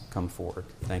come forward.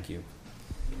 Thank you.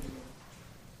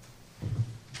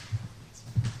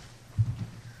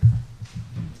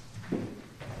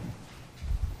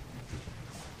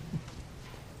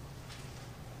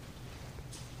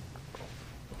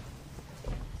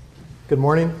 Good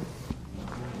morning.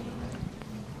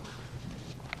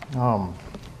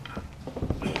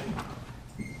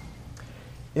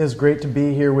 It is great to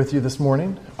be here with you this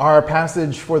morning. Our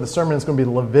passage for the sermon is going to be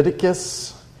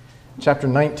Leviticus chapter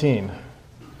 19,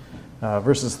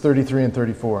 verses 33 and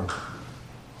 34.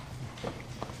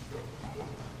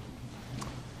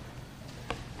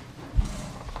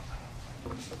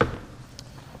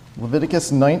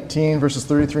 Leviticus 19, verses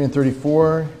 33 and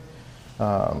 34.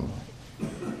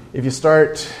 If you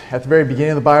start at the very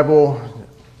beginning of the Bible,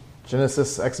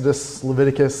 Genesis, Exodus,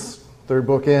 Leviticus, third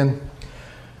book in,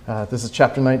 this is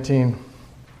chapter 19.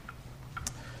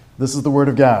 This is the word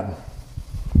of God.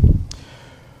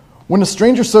 When a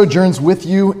stranger sojourns with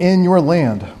you in your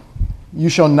land, you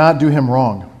shall not do him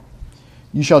wrong.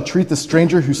 You shall treat the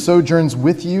stranger who sojourns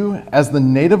with you as the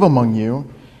native among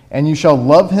you, and you shall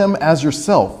love him as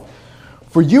yourself.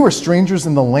 For you are strangers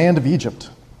in the land of Egypt.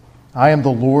 I am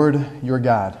the Lord your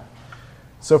God.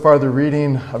 So far, the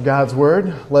reading of God's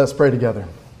word. Let us pray together.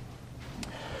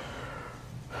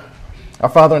 Our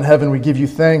Father in heaven, we give you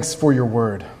thanks for your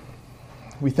word.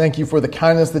 We thank you for the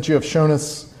kindness that you have shown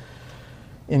us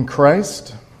in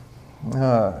Christ.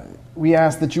 We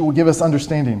ask that you will give us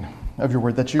understanding of your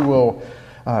word, that you will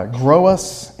grow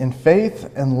us in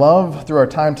faith and love through our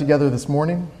time together this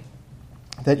morning,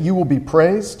 that you will be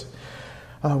praised.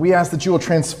 We ask that you will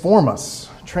transform us,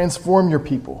 transform your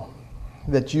people,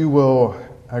 that you will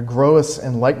grow us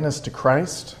in likeness to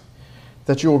Christ,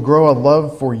 that you will grow a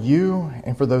love for you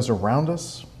and for those around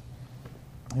us.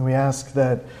 And we ask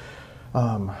that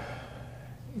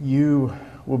you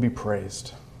will be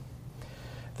praised,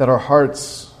 that our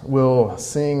hearts will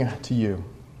sing to you.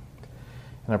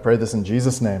 And I pray this in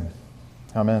Jesus' name.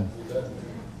 Amen.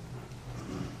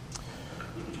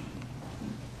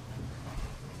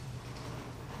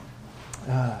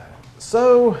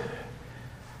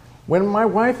 When my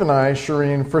wife and I,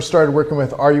 Shireen, first started working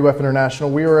with RUF International,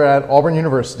 we were at Auburn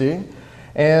University,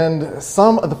 and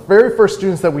some of the very first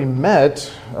students that we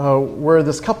met were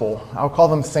this couple. I'll call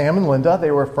them Sam and Linda.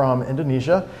 They were from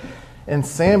Indonesia, and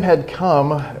Sam had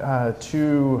come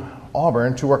to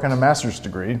Auburn to work on a master's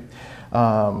degree,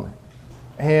 and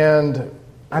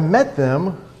I met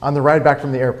them on the ride back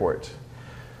from the airport.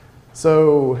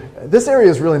 So this area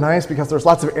is really nice because there's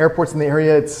lots of airports in the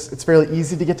area. It's fairly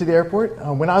easy to get to the airport.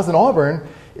 When I was in Auburn,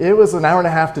 it was an hour and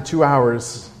a half to 2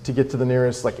 hours to get to the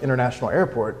nearest international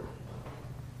airport.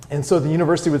 And so the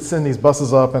university would send these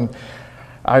buses up, and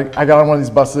I got on one of these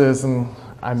buses, and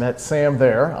I met Sam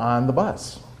there on the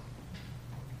bus.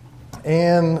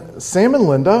 And Sam and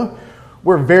Linda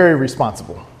were very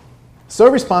responsible. So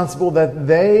responsible that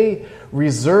they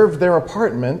reserved their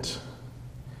apartment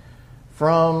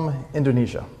from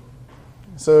Indonesia.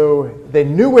 So they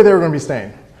knew where they were going to be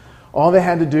staying. All they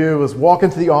had to do was walk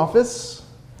into the office,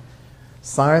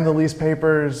 sign the lease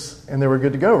papers, and they were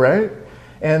good to go, right?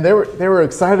 And they were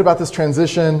excited about this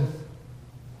transition.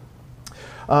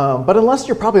 But unless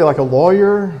you're probably like a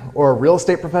lawyer or a real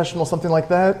estate professional, something like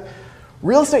that,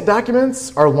 real estate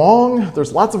documents are long,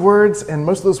 there's lots of words, and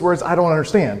most of those words I don't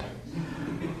understand.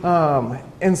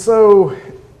 And so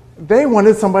they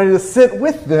wanted somebody to sit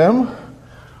with them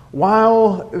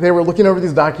while they were looking over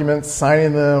these documents,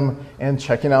 signing them, and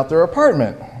checking out their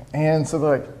apartment. And so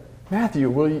they're like, Matthew,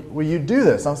 will you do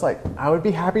this? I was like, I would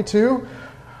be happy to.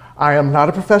 I am not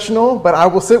a professional, but I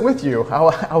will sit with you.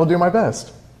 I will do my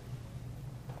best.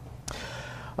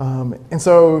 And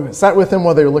so sat with them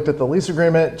while they looked at the lease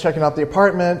agreement, checking out the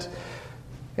apartment.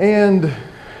 And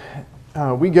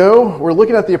we're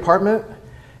looking at the apartment,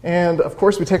 and of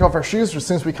course we take off our shoes as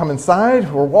soon as we come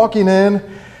inside. We're walking in,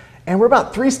 and we're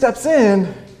about 3 steps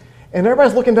in, and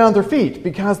everybody's looking down at their feet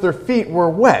because their feet were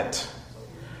wet.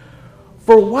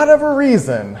 For whatever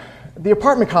reason, the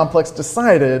apartment complex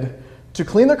decided to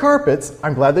clean the carpets.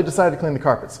 I'm glad they decided to clean the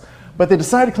carpets. But they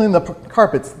decided to clean the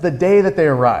carpets the day that they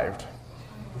arrived.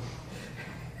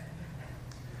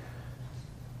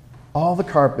 All the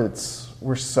carpets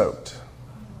were soaked.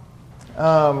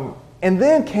 And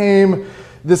then came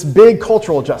this big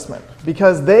cultural adjustment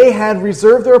because they had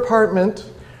reserved their apartment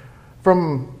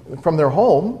from their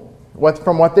home,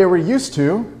 from what they were used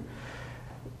to.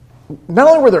 Not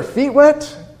only were their feet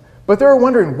wet, but they were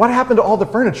wondering what happened to all the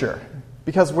furniture.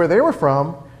 Because where they were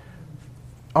from,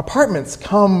 apartments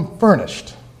come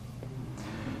furnished.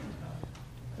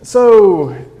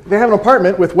 So they have an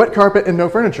apartment with wet carpet and no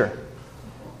furniture.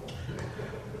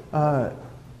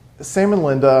 Sam and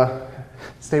Linda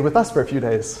stayed with us for a few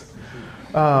days.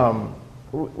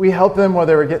 We helped them while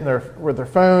they were getting their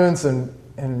phones and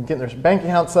getting their bank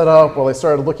account set up, while they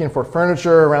started looking for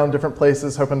furniture around different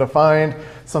places, hoping to find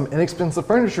some inexpensive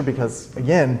furniture because,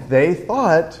 again, they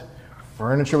thought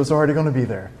furniture was already going to be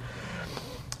there.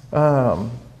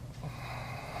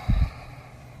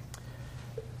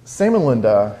 Sam and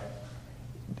Linda,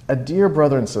 a dear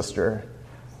brother and sister,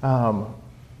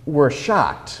 were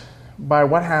shocked by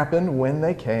what happened when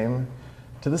they came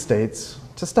to the States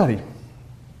to study.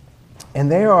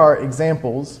 And they are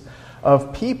examples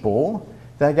of people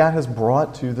that God has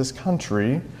brought to this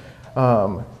country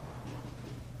to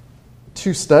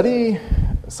study.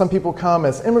 Some people come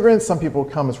as immigrants, some people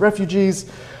come as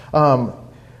refugees.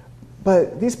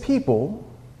 But these people,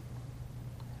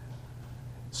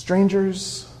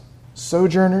 strangers,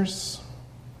 sojourners,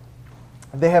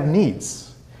 they have needs.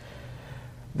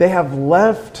 They have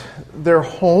left their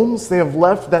homes, they have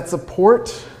left that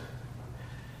support,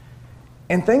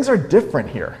 and things are different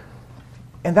here.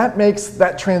 And that makes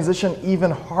that transition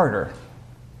even harder.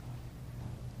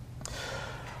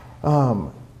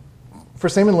 For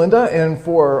Sam and Linda, and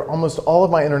for almost all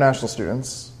of my international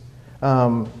students,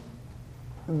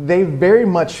 they very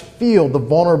much feel the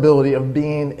vulnerability of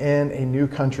being in a new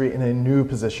country, in a new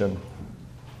position.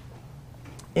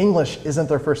 English isn't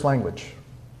their first language.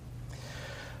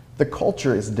 The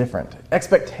culture is different.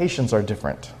 Expectations are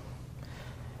different.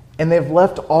 And they've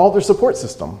left all their support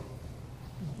system.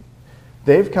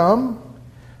 They've come,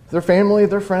 their family,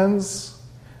 their friends,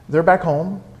 they're back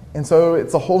home, and so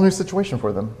it's a whole new situation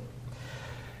for them.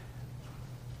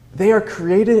 They are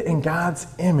created in God's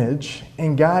image,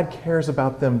 and God cares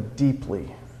about them deeply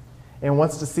and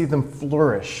wants to see them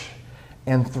flourish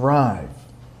and thrive.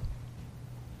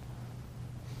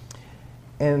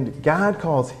 And God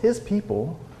calls His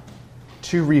people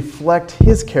to reflect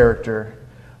His character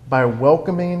by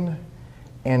welcoming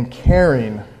and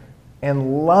caring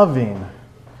and loving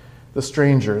the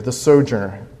stranger, the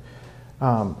sojourner,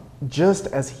 just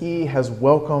as He has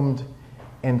welcomed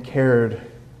and cared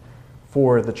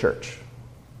for the church.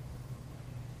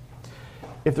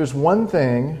 If there's one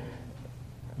thing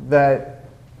that,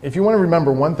 if you want to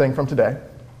remember one thing from today,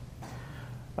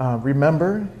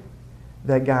 remember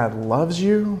that God loves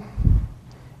you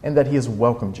and that He has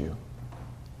welcomed you.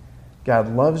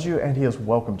 God loves you and He has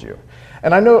welcomed you.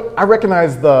 And I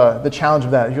recognize the challenge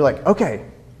of that. You're like, okay,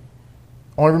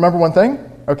 I want to remember one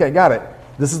thing? Okay, got it.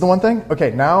 This is the one thing?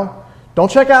 Okay, now don't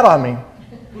check out on me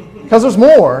because there's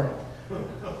more.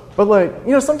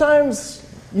 But sometimes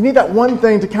you need that one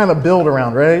thing to kind of build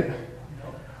around, right?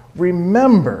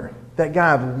 Remember that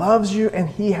God loves you and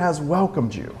He has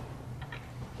welcomed you.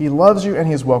 He loves you and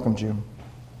He has welcomed you.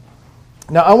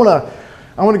 Now, I want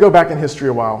to go back in history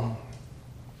a while.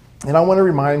 And I want to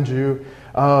remind you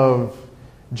of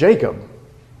Jacob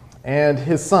and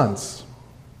his sons.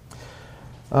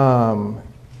 Remember,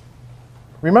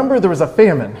 there was a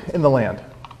famine in the land.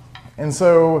 And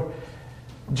so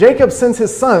Jacob sends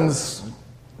his sons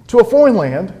to a foreign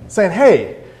land saying,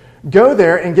 hey, go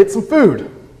there and get some food.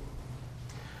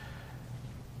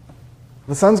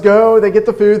 The sons go, they get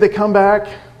the food, they come back.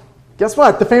 Guess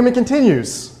what? The famine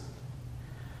continues.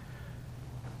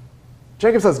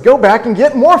 Jacob says, go back and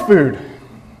get more food.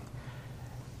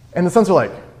 And the sons are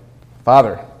like,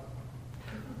 Father,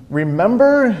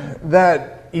 remember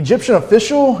that Egyptian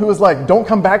official who was like, don't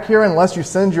come back here unless you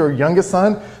send your youngest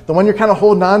son, the one you're kind of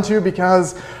holding on to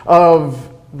because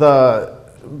of the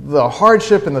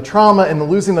hardship and the trauma and the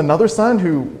losing another son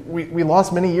who we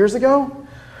lost many years ago?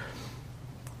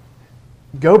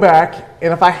 Go back,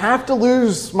 and if I have to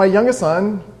lose my youngest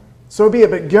son, so be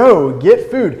it, but go, get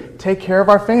food, take care of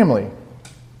our family.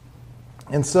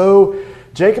 And so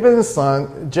Jacob's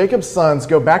sons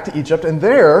go back to Egypt, and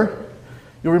there,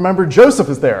 you'll remember Joseph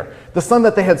is there, the son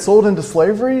that they had sold into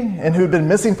slavery and who had been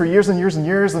missing for years and years and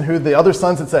years, and who the other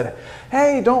sons had said,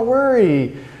 hey, don't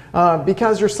worry,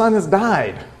 because your son has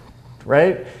died,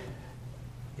 right?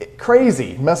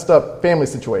 Crazy, messed up family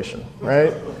situation,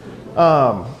 right?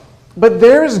 But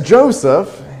there's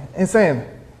Joseph and saying,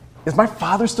 is my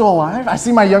father still alive? I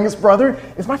see my youngest brother.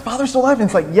 Is my father still alive? And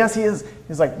it's like, yes, he is.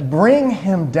 He's like, bring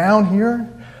him down here,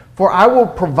 for I will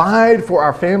provide for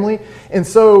our family. And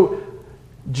so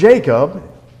Jacob,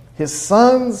 his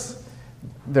sons,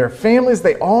 their families,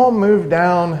 they all moved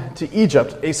down to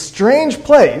Egypt, a strange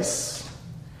place,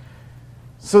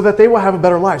 so that they will have a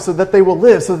better life, so that they will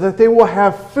live, so that they will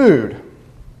have food.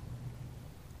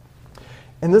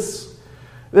 And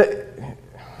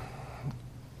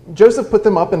Joseph put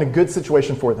them up in a good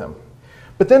situation for them.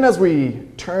 But then as we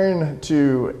turn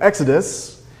to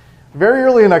Exodus, very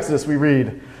early in Exodus we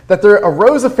read that there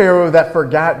arose a Pharaoh that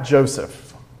forgot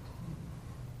Joseph.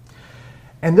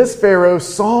 And this Pharaoh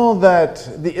saw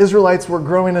that the Israelites were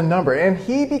growing in number, and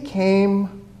he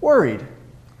became worried.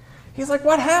 He's like,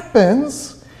 what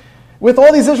happens with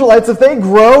all these Israelites if they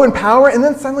grow in power and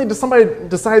then suddenly somebody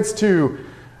decides to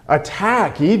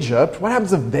attack Egypt? What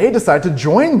happens if they decide to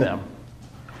join them?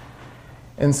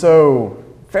 And so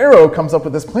Pharaoh comes up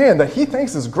with this plan that he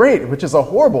thinks is great, which is a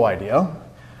horrible idea.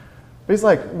 But he's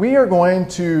like, we are going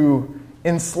to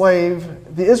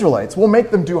enslave the Israelites. We'll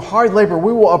make them do hard labor.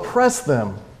 We will oppress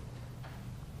them.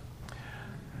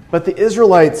 But the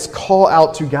Israelites call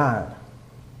out to God.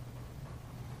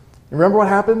 Remember what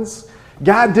happens?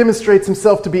 God demonstrates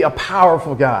himself to be a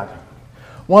powerful God,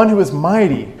 one who is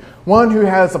mighty, one who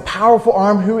has a powerful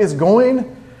arm, who is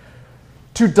going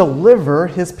to deliver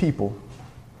his people.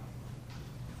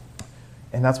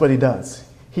 And that's what he does.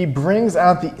 He brings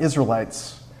out the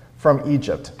Israelites from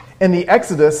Egypt. And the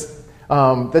Exodus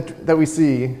that we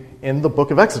see in the book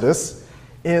of Exodus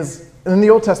is, in the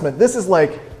Old Testament, this is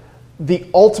like the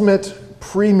ultimate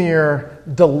premier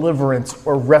deliverance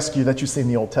or rescue that you see in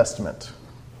the Old Testament.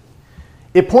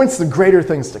 It points to greater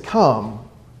things to come,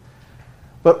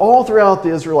 but all throughout the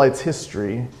Israelites'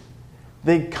 history,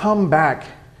 they come back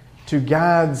to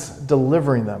God's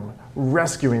delivering them,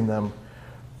 rescuing them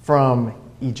from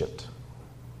Egypt.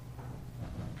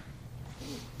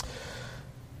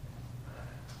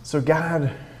 So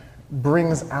God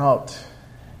brings out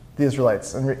the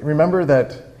Israelites. And remember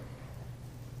that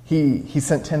he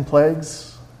sent 10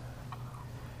 plagues,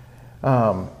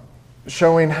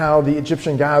 showing how the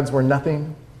Egyptian gods were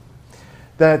nothing.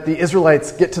 That the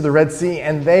Israelites get to the Red Sea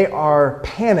and they are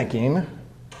panicking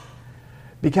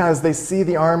because they see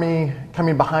the army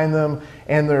coming behind them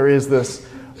and there is this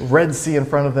Red Sea in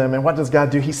front of them. And what does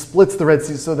God do? He splits the Red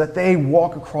Sea so that they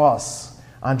walk across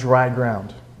on dry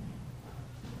ground.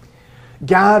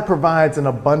 God provides an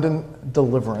abundant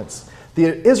deliverance. The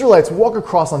Israelites walk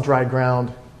across on dry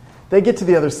ground. They get to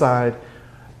the other side.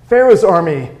 Pharaoh's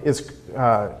army is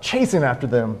chasing after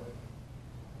them.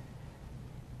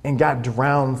 And God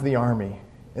drowns the army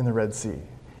in the Red Sea.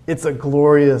 It's a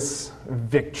glorious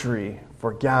victory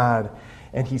for God,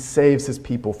 and he saves his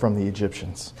people from the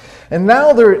Egyptians. And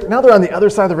now they're on the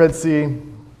other side of the Red Sea,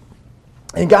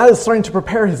 and God is starting to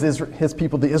prepare his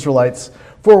people, the Israelites,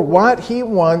 for what he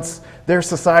wants their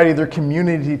society, their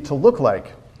community to look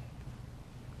like.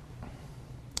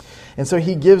 And so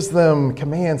he gives them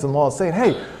commands and laws saying,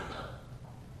 hey,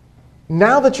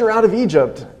 now that you're out of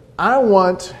Egypt, I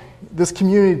want this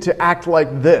community to act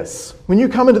like this. When you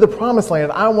come into the promised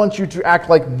land, I want you to act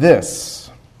like this.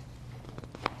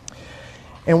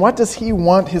 And what does he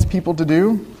want his people to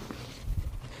do?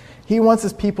 He wants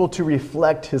his people to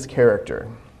reflect his character.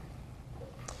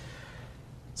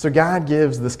 So God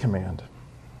gives this command.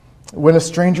 When a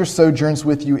stranger sojourns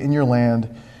with you in your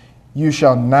land, you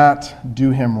shall not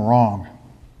do him wrong.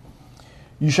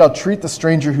 You shall treat the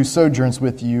stranger who sojourns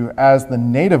with you as the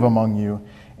native among you,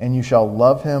 and you shall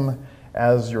love him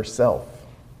as yourself.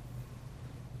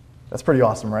 That's pretty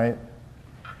awesome, right?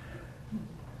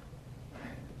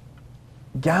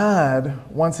 God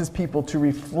wants his people to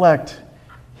reflect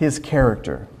his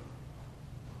character.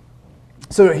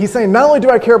 So he's saying, not only do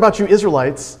I care about you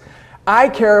Israelites, I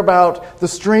care about the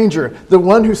stranger, the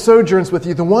one who sojourns with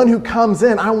you, the one who comes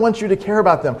in. I want you to care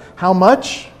about them. How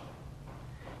much?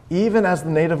 Even as the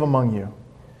native among you.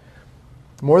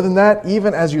 More than that,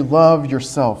 even as you love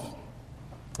yourself.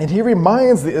 And he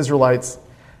reminds the Israelites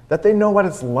that they know what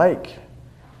it's like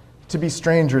to be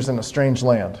strangers in a strange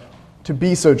land, to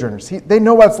be sojourners. They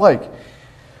know what it's like.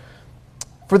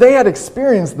 For they had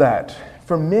experienced that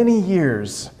for many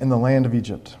years in the land of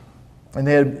Egypt. And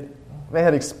they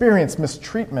had experienced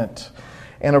mistreatment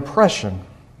and oppression.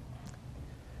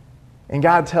 And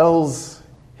God tells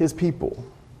his people,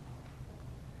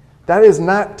 that is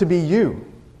not to be you.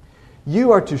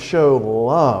 You are to show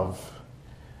love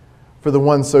for the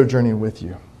one sojourning with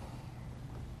you.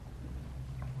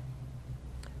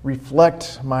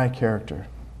 Reflect my character.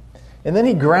 And then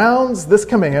he grounds this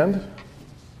command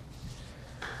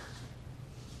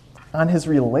on his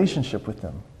relationship with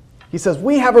them. He says,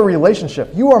 we have a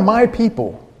relationship. You are my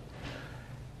people.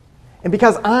 And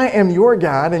because I am your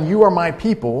God and you are my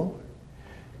people,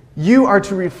 you are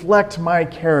to reflect my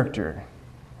character.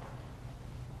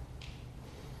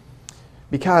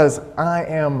 Because I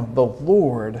am the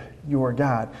Lord, your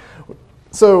God.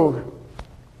 So,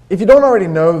 if you don't already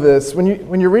know this, when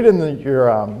you read in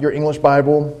your English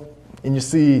Bible and you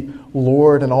see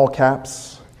Lord in all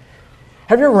caps,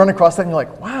 have you ever run across that and you're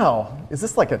like, wow, is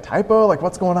this like a typo? Like,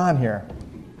 what's going on here?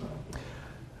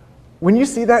 When you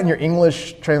see that in your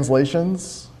English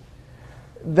translations,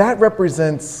 that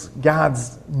represents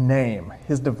God's name,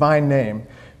 his divine name,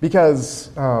 because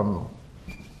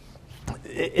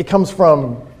it comes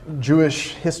from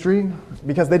Jewish history,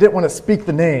 because they didn't want to speak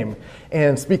the name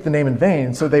and speak the name in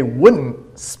vain, so they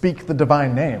wouldn't speak the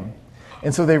divine name.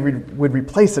 And so they would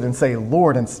replace it and say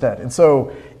Lord instead. And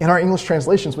so in our English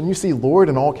translations, when you see Lord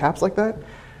in all caps like that,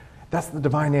 that's the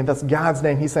divine name. That's God's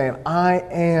name. He's saying, I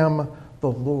am the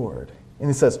Lord. And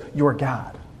he says, you're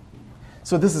God.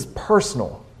 So this is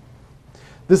personal.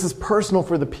 This is personal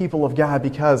for the people of God,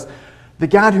 because the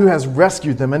God who has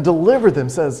rescued them and delivered them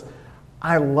says,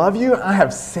 I love you. I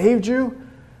have saved you.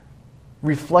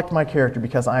 Reflect my character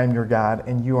because I am your God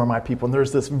and you are my people. And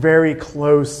there's this very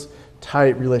close,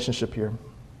 tight relationship here.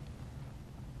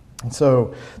 And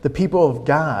so the people of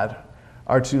God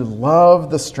are to love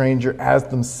the stranger as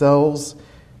themselves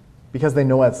because they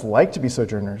know what it's like to be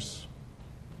sojourners.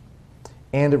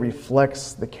 And it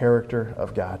reflects the character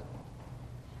of God.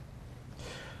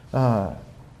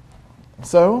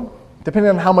 So, depending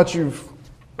on how much of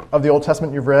the Old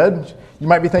Testament you've read, you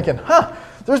might be thinking,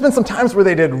 there's been some times where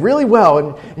they did really well.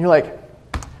 And you're like,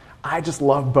 I just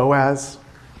love Boaz.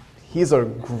 He's a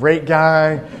great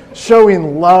guy,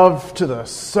 showing love to the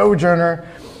sojourner.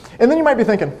 And then you might be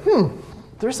thinking,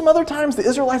 there's some other times the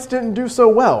Israelites didn't do so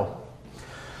well.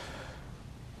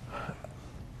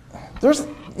 There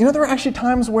were actually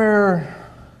times where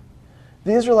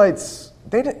the Israelites,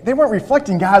 they weren't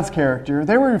reflecting God's character.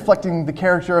 They were reflecting the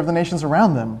character of the nations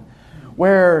around them.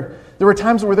 Where there were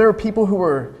times where there were people who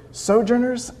were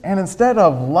sojourners, and instead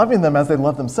of loving them as they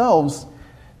loved themselves,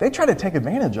 they tried to take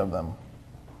advantage of them.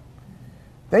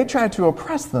 They tried to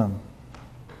oppress them.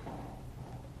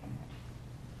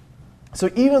 So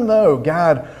even though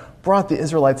God brought the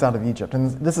Israelites out of Egypt,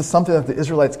 and this is something that the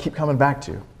Israelites keep coming back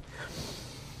to,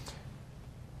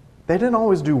 they didn't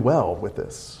always do well with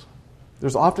this.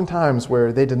 There's often times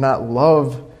where they did not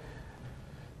love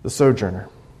the sojourner,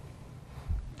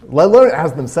 let alone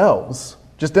as themselves,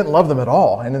 just didn't love them at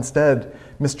all, and instead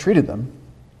mistreated them.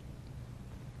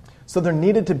 So there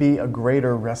needed to be a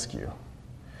greater rescue.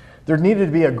 There needed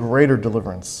to be a greater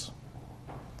deliverance.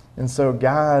 And so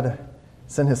God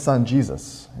sent his son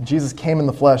Jesus. And Jesus came in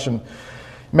the flesh. And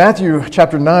Matthew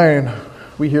chapter 9,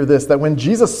 we hear this, that when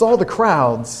Jesus saw the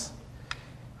crowds,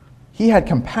 he had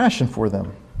compassion for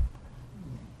them.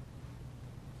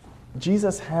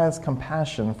 Jesus has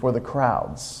compassion for the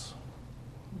crowds.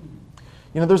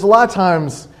 There's a lot of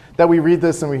times that we read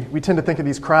this and we tend to think of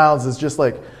these crowds as just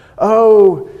like,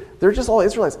 they're just all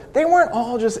Israelites. They weren't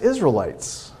all just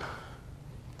Israelites.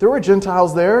 There were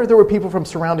Gentiles there. There were people from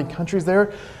surrounding countries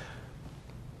there.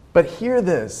 But hear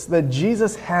this, that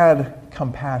Jesus had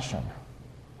compassion.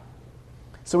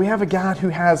 So we have a God who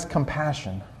has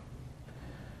compassion.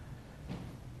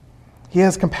 He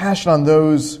has compassion on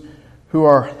those who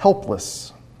are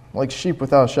helpless, like sheep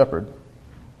without a shepherd.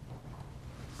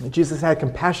 And Jesus had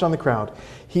compassion on the crowd.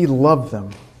 He loved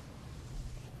them.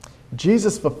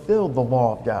 Jesus fulfilled the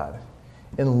law of God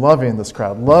in loving this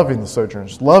crowd, loving the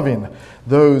sojourners, loving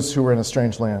those who were in a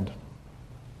strange land.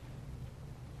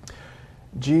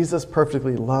 Jesus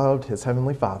perfectly loved his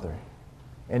heavenly Father,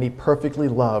 and he perfectly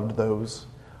loved those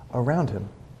around him.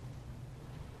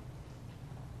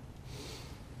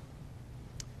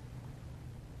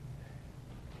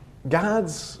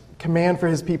 God's command for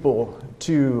his people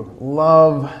to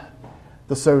love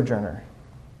the sojourner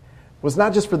was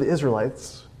not just for the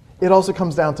Israelites. It also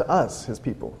comes down to us, his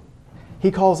people. He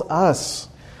calls us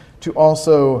to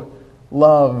also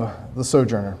love the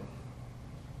sojourner.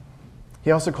 He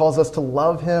also calls us to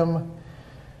love him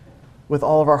with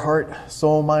all of our heart,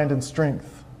 soul, mind, and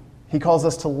strength. He calls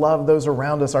us to love those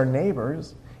around us, our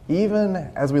neighbors, even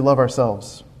as we love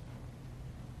ourselves.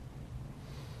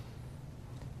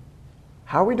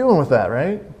 How are we doing with that,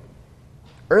 right?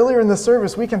 Earlier in the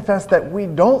service, we confessed that we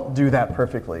don't do that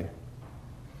perfectly.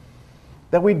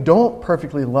 That we don't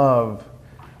perfectly love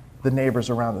the neighbors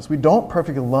around us. We don't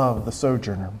perfectly love the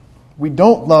sojourner. We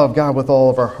don't love God with all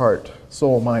of our heart,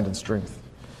 soul, mind, and strength.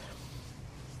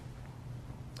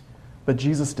 But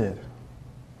Jesus did.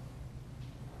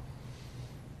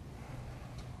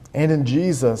 And in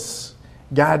Jesus,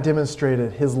 God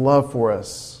demonstrated his love for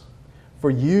us, for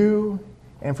you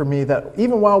and for me, that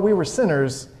even while we were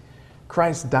sinners,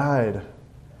 Christ died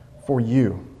for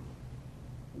you.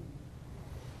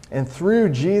 And through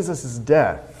Jesus'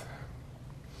 death,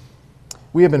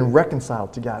 we have been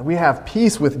reconciled to God. We have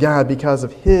peace with God because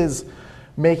of his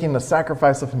making the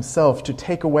sacrifice of himself to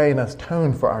take away and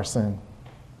atone for our sin.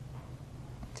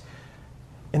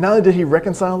 And not only did he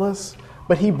reconcile us,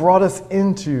 but he brought us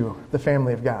into the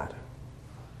family of God.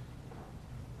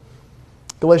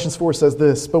 Galatians 4 says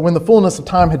this, "But when the fullness of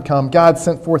time had come, God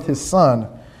sent forth his Son,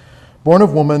 born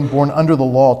of woman, born under the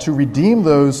law, to redeem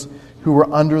those who were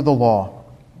under the law,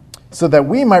 so that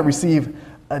we might receive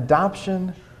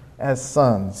adoption as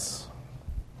sons.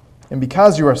 And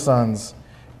because you are sons,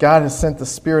 God has sent the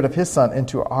Spirit of his Son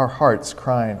into our hearts,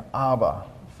 crying, Abba,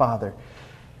 Father."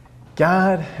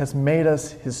 God has made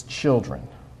us his children.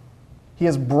 He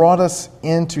has brought us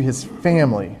into his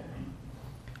family.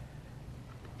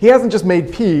 He hasn't just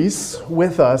made peace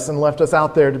with us and left us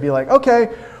out there to be like, okay,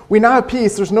 we now have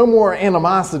peace. There's no more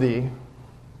animosity.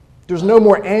 There's no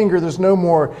more anger. There's no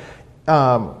more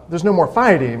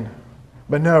fighting.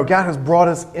 But no, God has brought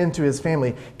us into his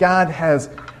family. God has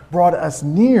brought us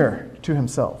near to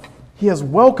himself. He has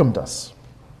welcomed us.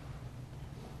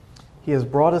 He has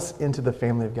brought us into the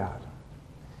family of God.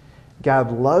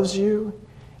 God loves you,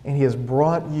 and he has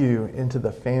brought you into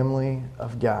the family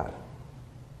of God.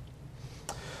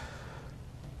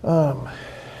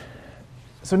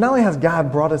 So not only has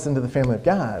God brought us into the family of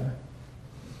God,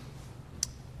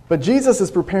 but Jesus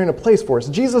is preparing a place for us.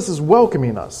 Jesus is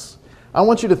welcoming us. I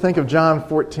want you to think of John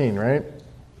 14, right?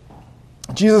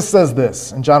 Jesus says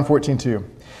this in John 14:2.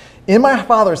 "In my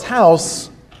Father's house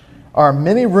are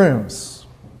many rooms.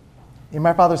 In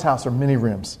my Father's house are many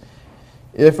rooms.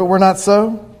 If it were not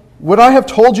so, would I have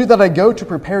told you that I go to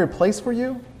prepare a place for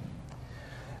you?"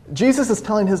 Jesus is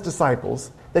telling his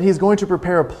disciples that he's going to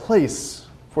prepare a place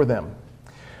for them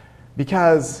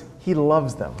because he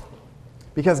loves them,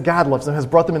 because God loves them, has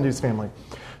brought them into his family.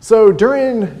 So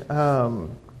during the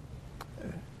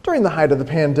height of the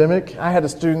pandemic, I had a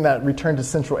student that returned to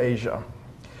Central Asia.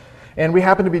 And we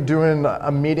happened to be doing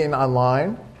a meeting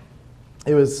online.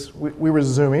 We were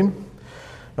Zooming,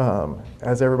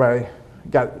 as everybody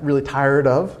got really tired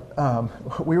of.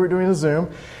 We were doing a Zoom,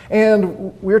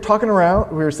 and we were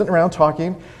sitting around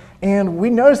talking, and we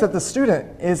noticed that the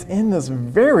student is in this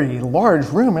very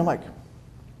large room. And like,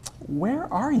 "Where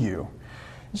are you?"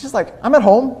 And she's like, "I'm at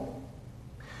home."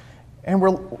 And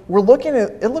we're looking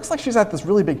at, it looks like she's at this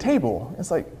really big table. It's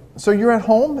like, "So you're at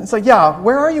home?" It's like, "Yeah,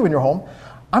 where are you in your home?"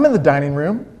 "I'm in the dining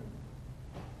room."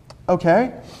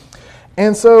 "Okay."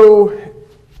 And so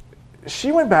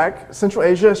she went back, Central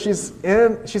Asia, she's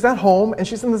at home, and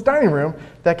she's in this dining room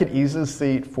that could easily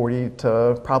seat 40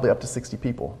 to probably up to 60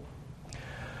 people.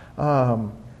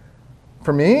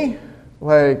 For me,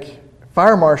 like,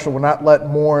 fire marshal will not let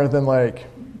more than like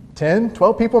 10,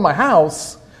 12 people in my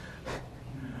house.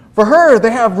 For her,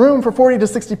 they have room for 40 to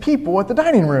 60 people at the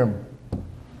dining room.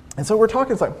 And so we're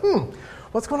talking, it's like,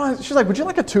 what's going on? She's like, "Would you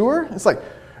like a tour?" It's like,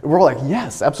 we're all like,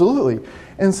 "Yes, absolutely."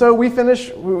 And so we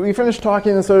finished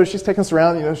talking, and so she's taking us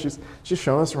around, she's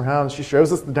showing us around. She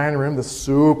shows us the dining room, this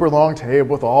super long table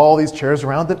with all these chairs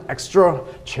around it, extra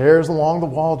chairs along the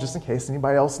wall just in case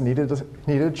anybody else needed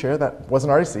a chair that wasn't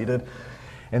already seated.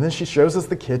 And then she shows us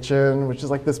the kitchen, which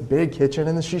is like this big kitchen,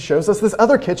 and then she shows us this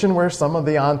other kitchen where some of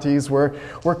the aunties were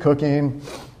cooking.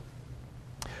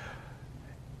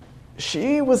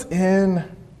 She was in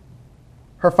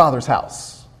her father's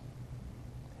house.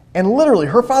 And literally,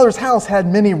 her father's house had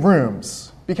many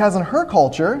rooms because in her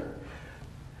culture,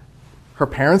 her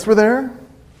parents were there,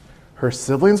 her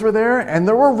siblings were there, and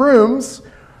there were rooms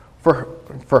for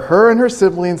her and her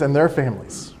siblings and their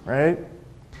families, right?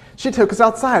 She took us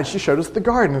outside. She showed us the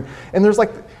garden. And there's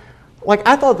like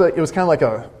I thought that it was kind of like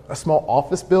a small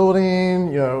office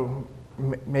building,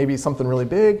 maybe something really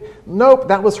big. Nope,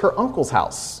 that was her uncle's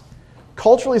house.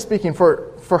 Culturally speaking,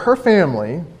 for her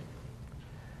family,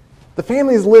 the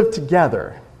families lived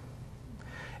together.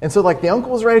 And so like the uncle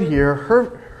was right here,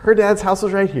 her dad's house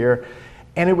was right here,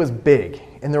 and it was big.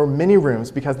 And there were many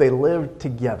rooms because they lived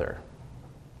together.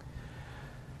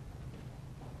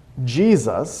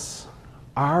 Jesus,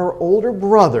 our older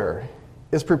brother,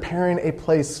 is preparing a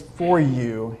place for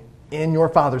you in your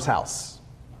Father's house.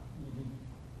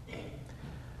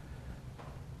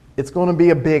 It's going to be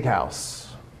a big house.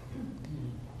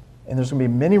 And there's going to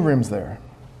be many rooms there.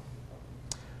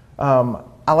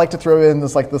 I like to throw in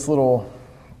this little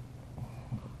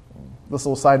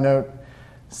side note.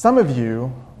 Some of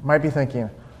you might be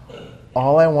thinking,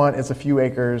 all I want is a few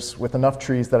acres with enough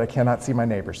trees that I cannot see my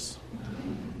neighbors.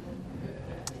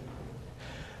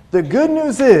 The good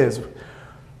news is,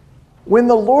 when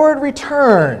the Lord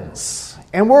returns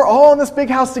and we're all in this big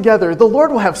house together, the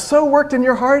Lord will have so worked in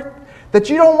your heart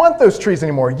that you don't want those trees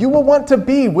anymore. You will want to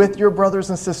be with your brothers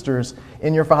and sisters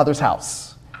in your Father's house.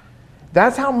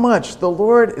 That's how much the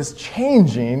Lord is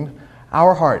changing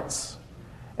our hearts.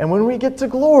 And when we get to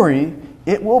glory,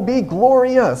 it will be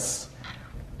glorious.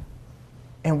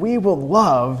 And we will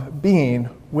love being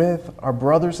with our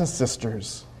brothers and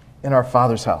sisters in our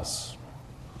Father's house.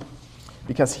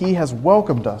 because he has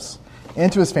welcomed us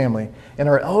into his family, and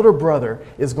our elder brother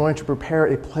is going to prepare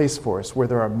a place for us where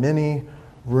there are many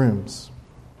rooms.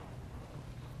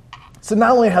 So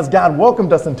not only has God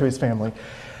welcomed us into his family,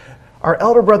 our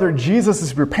elder brother Jesus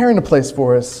is preparing a place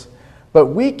for us, but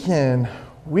week in,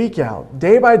 week out,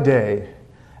 day by day,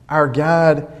 our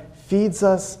God feeds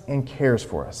us and cares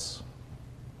for us.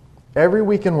 Every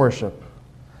week in worship,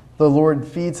 the Lord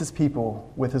feeds his people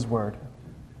with his word.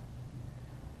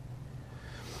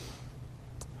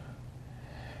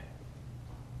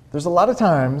 There's a lot of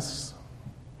times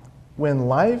when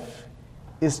life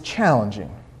is challenging,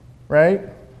 right?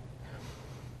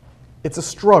 It's a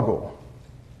struggle.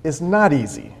 It's not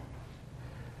easy.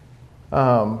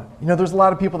 There's a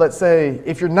lot of people that say,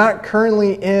 if you're not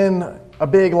currently in a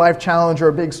big life challenge or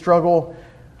a big struggle,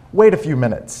 wait a few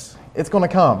minutes. It's going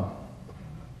to come.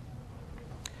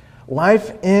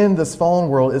 Life in this fallen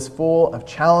world is full of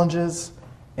challenges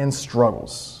and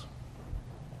struggles.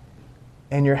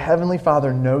 And your Heavenly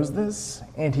Father knows this,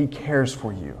 and he cares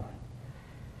for you.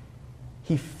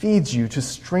 He feeds you to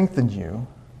strengthen you,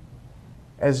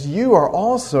 as you are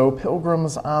also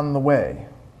pilgrims on the way.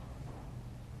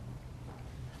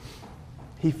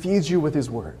 He feeds you with his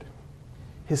word.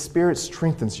 His Spirit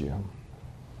strengthens you.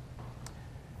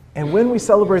 And when we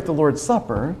celebrate the Lord's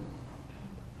Supper,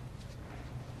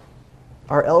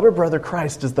 our elder brother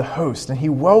Christ is the host, and he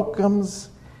welcomes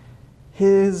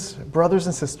his brothers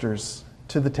and sisters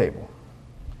to the table.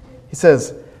 He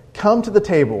says, "Come to the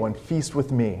table and feast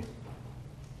with me."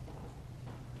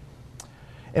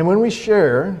 And when we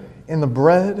share in the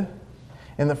bread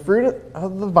and the fruit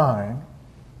of the vine,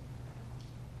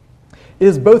 it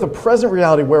is both a present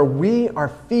reality where we are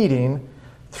feeding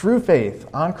through faith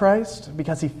on Christ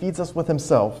because he feeds us with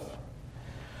himself.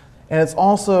 And it's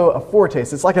also a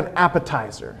foretaste. It's like an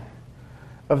appetizer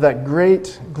of that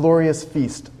great, glorious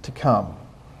feast to come.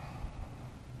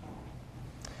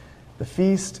 The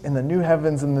feast in the new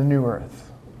heavens and the new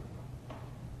earth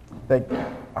that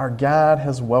our God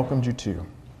has welcomed you to.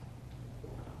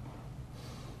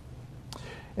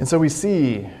 And so we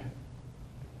see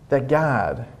that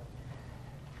God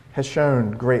has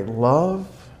shown great love.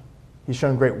 He's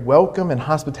shown great welcome and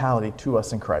hospitality to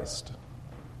us in Christ.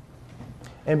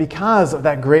 And because of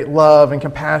that great love and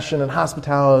compassion and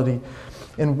hospitality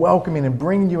and welcoming and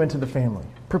bringing you into the family,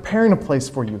 preparing a place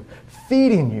for you,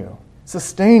 feeding you,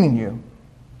 sustaining you,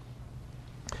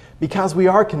 because we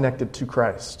are connected to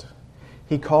Christ,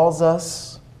 he calls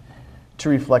us to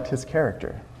reflect his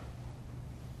character.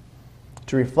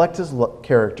 To reflect his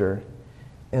character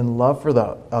in love for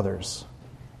the others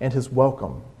and his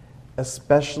welcome,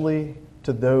 especially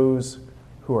to those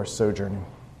who are sojourning,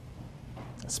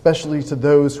 especially to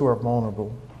those who are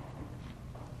vulnerable.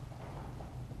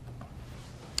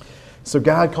 So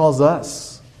God calls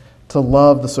us to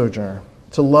love the sojourner,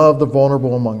 to love the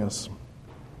vulnerable among us.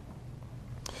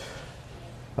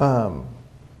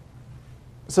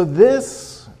 So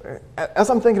this, as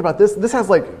I'm thinking about this has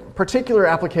like particular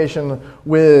application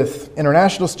with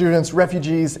international students,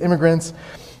 refugees, immigrants,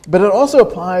 but it also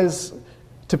applies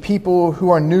to people who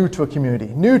are new to a community,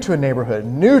 new to a neighborhood,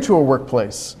 new to a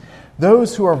workplace,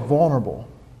 those who are vulnerable,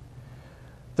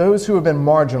 those who have been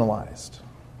marginalized.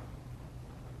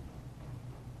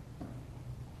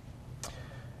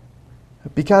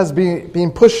 Because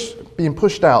being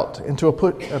pushed out into a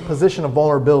position of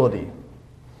vulnerability,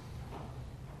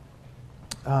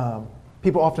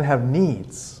 people often have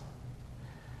needs,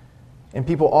 and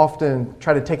people often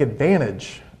try to take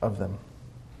advantage of them.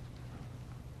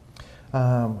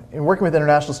 In working with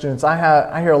international students,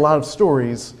 I hear a lot of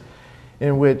stories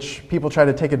in which people try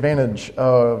to take advantage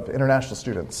of international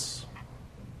students,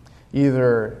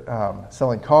 either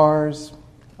selling cars,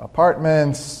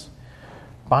 apartments,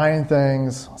 buying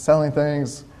things, selling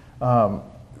things.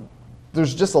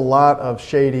 There's just a lot of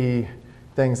shady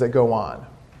things that go on.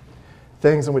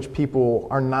 Things in which people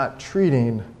are not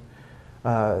treating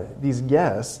these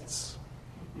guests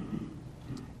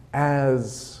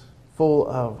as full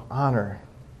of honor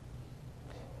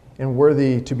and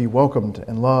worthy to be welcomed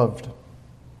and loved.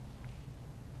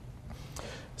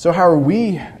 So how are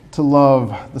we to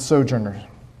love the sojourner?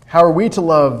 How are we to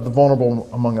love the vulnerable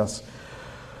among us?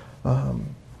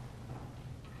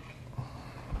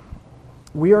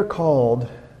 We are called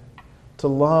to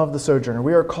love the sojourner.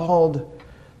 We are called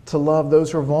to love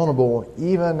those who are vulnerable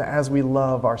even as we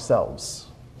love ourselves.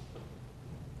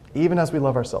 Even as we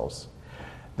love ourselves.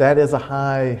 That is a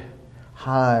high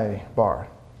bar.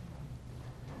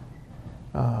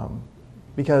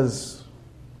 Because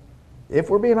if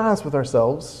we're being honest with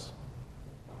ourselves,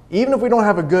 even if we don't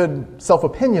have a good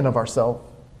self-opinion of ourselves,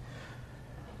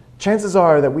 chances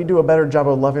are that we do a better job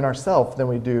of loving ourselves than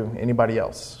we do anybody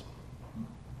else.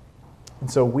 And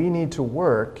so we need to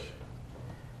work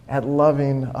at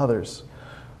loving others.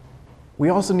 We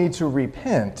also need to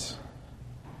repent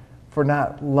for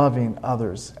not loving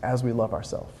others as we love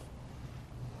ourselves.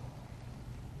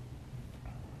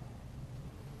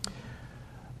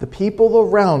 The people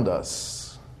around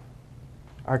us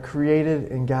are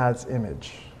created in God's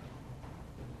image.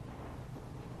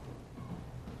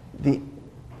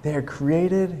 They are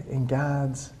created in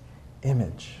God's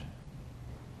image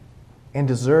and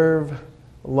deserve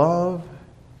love,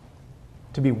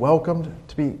 to be welcomed,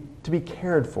 to be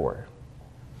cared for.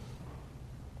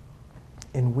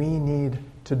 And we need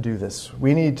to do this.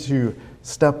 We need to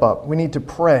step up. We need to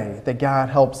pray that God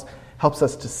helps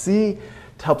us to see,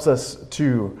 helps us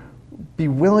to be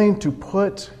willing to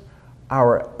put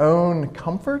our own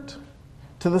comfort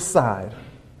to the side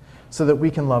so that we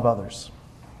can love others.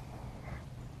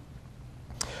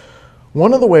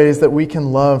 One of the ways that we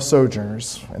can love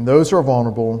sojourners and those who are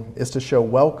vulnerable is to show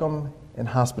welcome and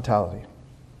hospitality.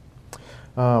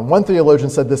 One theologian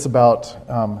said this about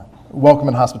welcome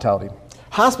and hospitality.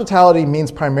 Hospitality means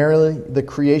primarily the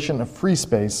creation of free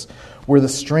space where the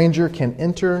stranger can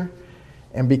enter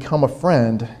and become a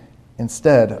friend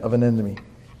instead of an enemy.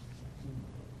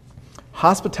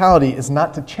 Hospitality is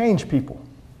not to change people,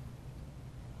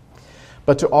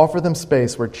 but to offer them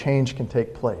space where change can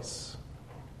take place.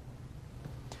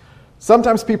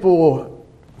 Sometimes people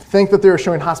think that they're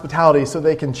showing hospitality so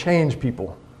they can change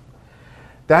people.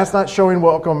 That's not showing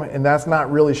welcome, and that's not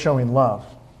really showing love.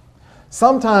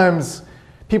 Sometimes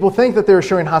people think that they're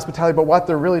showing hospitality, but what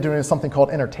they're really doing is something called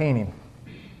entertaining.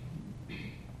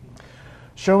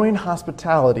 Showing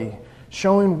hospitality,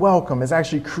 showing welcome is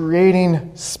actually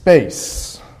creating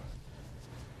space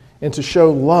and to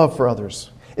show love for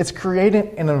others. It's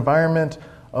creating an environment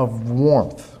of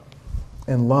warmth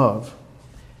and love.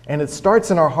 And it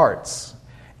starts in our hearts.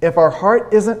 If our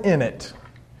heart isn't in it,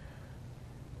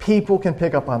 people can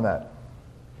pick up on that.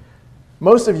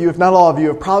 Most of you, if not all of you,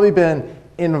 have probably been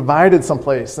invited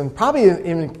someplace, and probably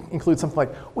even include something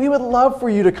like, we would love for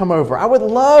you to come over. I would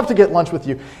love to get lunch with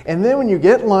you. And then when you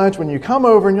get lunch, when you come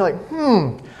over and you're like,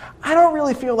 I don't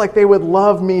really feel like they would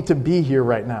love me to be here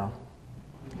right now.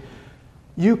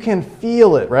 You can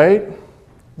feel it, right?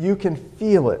 You can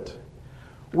feel it.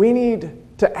 We need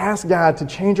to ask God to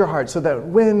change our hearts so that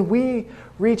when we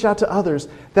reach out to others,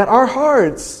 that our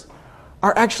hearts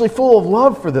are actually full of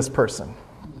love for this person.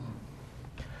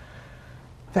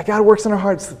 That God works in our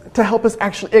hearts to help us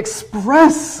actually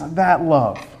express that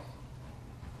love.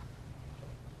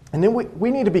 And then we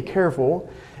need to be careful,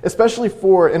 especially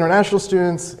for international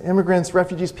students, immigrants,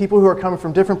 refugees, people who are coming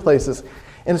from different places.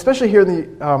 And especially here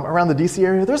in the around the D.C.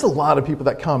 area, there's a lot of people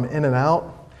that come in and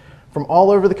out from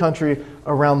all over the country,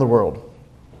 around the world.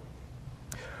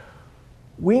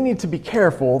 We need to be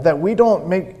careful that we don't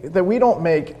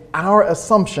make our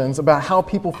assumptions about how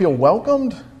people feel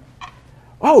welcomed.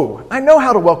 Oh, I know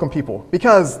how to welcome people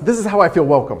because this is how I feel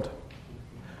welcomed.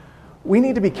 We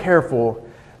need to be careful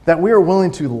that we are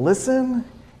willing to listen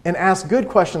and ask good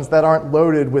questions that aren't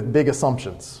loaded with big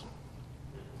assumptions.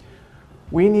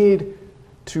 We need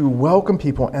to welcome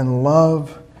people and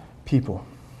love people.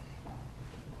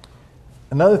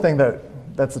 Another thing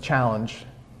that's a challenge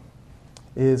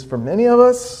is for many of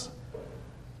us,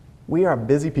 we are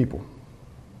busy people,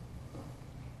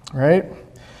 right?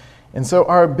 And so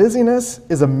our busyness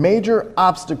is a major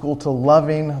obstacle to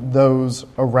loving those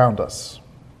around us.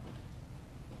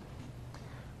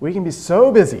 We can be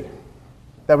so busy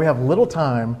that we have little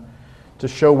time to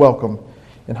show welcome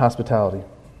and hospitality.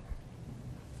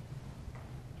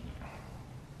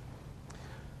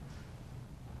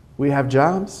 We have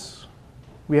jobs,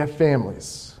 we have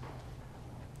families.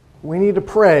 We need to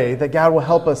pray that God will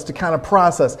help us to kind of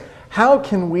process how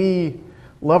can we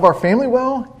love our family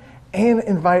well and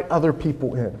invite other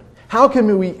people in. How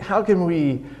can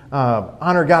we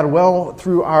honor God well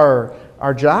through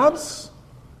our jobs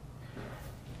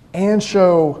and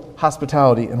show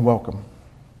hospitality and welcome.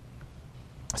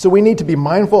 So we need to be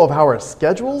mindful of how our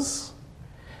schedules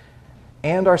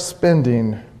and our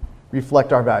spending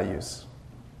reflect our values.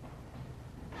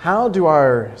 How do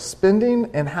our spending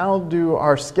and how do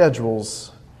our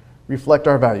schedules reflect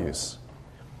our values?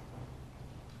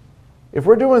 If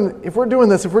we're doing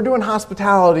this, if we're doing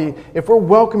hospitality, if we're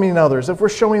welcoming others, if we're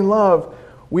showing love,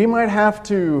 we might have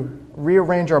to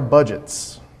rearrange our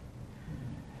budgets.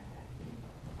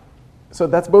 So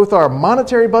that's both our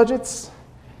monetary budgets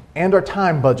and our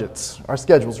time budgets, our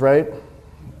schedules, right?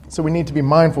 So we need to be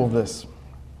mindful of this.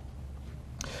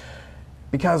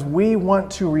 Because we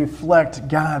want to reflect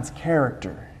God's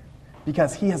character.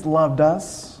 because he has loved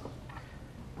us.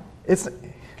 It's,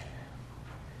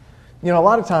 a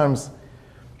lot of times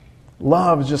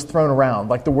love is just thrown around,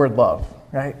 like the word love,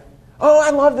 right? Oh,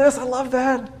 I love this, I love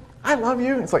that, I love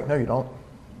you. It's like, no, you don't.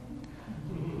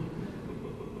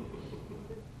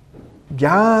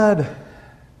 God,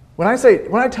 when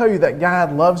I tell you that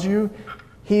God loves you,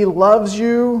 he loves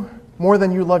you more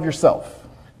than you love yourself.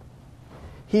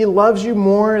 He loves you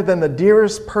more than the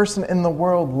dearest person in the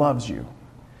world loves you.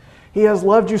 He has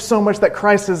loved you so much that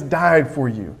Christ has died for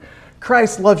you.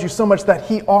 Christ loves you so much that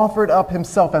he offered up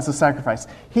himself as a sacrifice.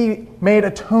 He made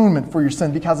atonement for your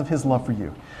sin because of his love for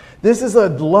you. This is a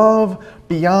love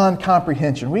beyond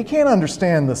comprehension. We can't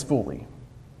understand this fully.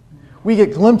 We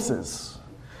get glimpses.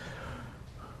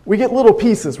 We get little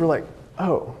pieces. We're like,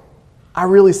 oh, I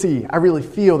really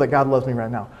feel that God loves me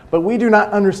right now. But we do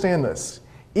not understand this.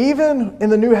 Even in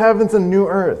the new heavens and new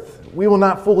earth, we will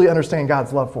not fully understand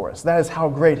God's love for us. That is how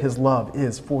great his love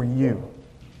is for you.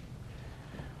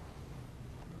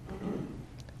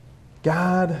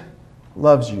 God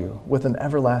loves you with an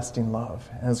everlasting love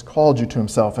and has called you to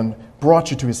himself and brought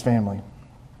you to his family.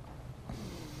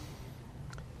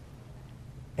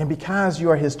 And because you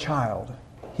are his child,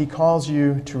 he calls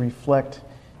you to reflect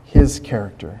his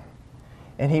character.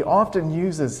 And he often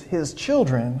uses his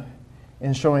children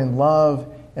in showing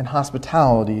love and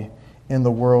hospitality in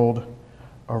the world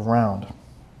around.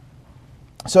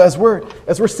 So as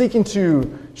we're seeking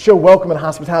to show welcome and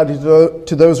hospitality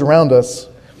to those around us,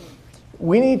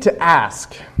 we need to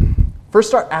ask. First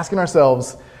start asking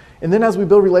ourselves, and then as we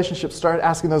build relationships, start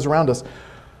asking those around us,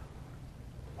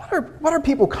 what are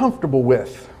people comfortable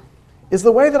with? Is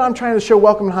the way that I'm trying to show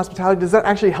welcome and hospitality, does that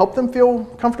actually help them feel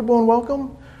comfortable and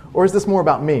welcome? Or is this more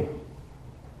about me?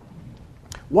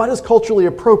 What is culturally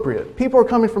appropriate? People are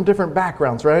coming from different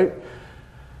backgrounds, right?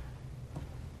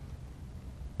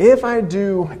 If I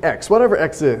do X, whatever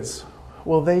X is,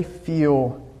 will they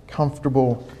feel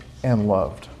comfortable and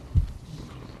loved?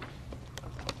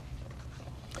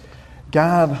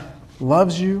 God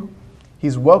loves you.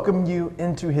 He's welcomed you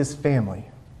into his family.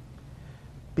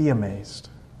 Be amazed.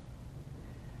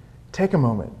 Take a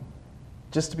moment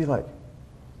just to be like,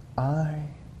 I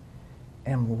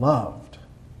am loved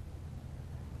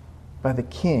by the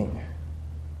King.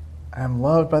 I am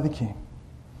loved by the King.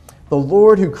 The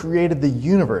Lord who created the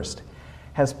universe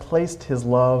has placed his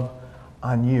love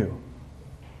on you.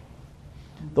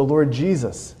 The Lord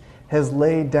Jesus has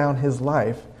laid down his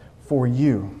life for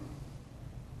you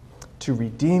to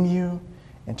redeem you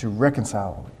and to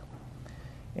reconcile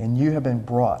you. And you have been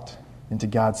brought into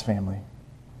God's family.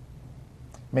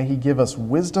 May he give us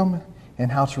wisdom in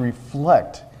how to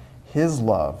reflect his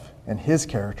love and his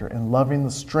character in loving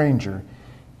the stranger,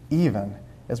 even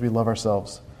as we love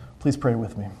ourselves. Please pray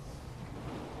with me.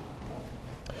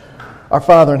 Our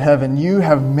Father in heaven, you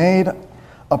have made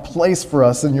a place for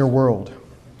us in your world,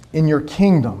 in your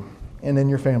kingdom, and in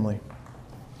your family.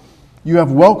 You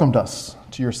have welcomed us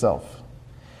to yourself.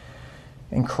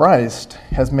 And Christ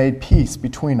has made peace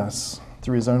between us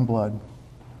through his own blood.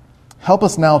 Help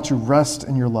us now to rest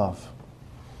in your love.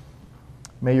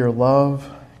 May your love,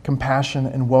 compassion,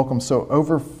 and welcome so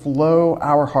overflow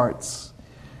our hearts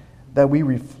that we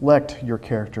reflect your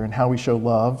character in how we show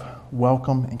love,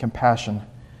 welcome, and compassion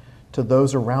to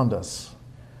those around us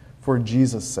for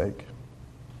Jesus' sake.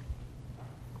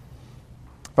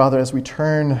 Father, as we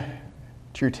turn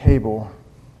to your table,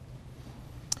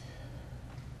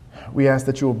 we ask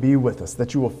that you will be with us,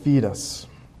 that you will feed us,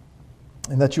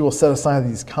 and that you will set aside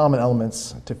these common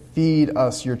elements to feed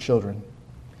us, your children.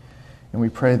 And we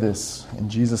pray this in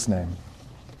Jesus' name.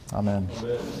 Amen.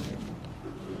 Amen.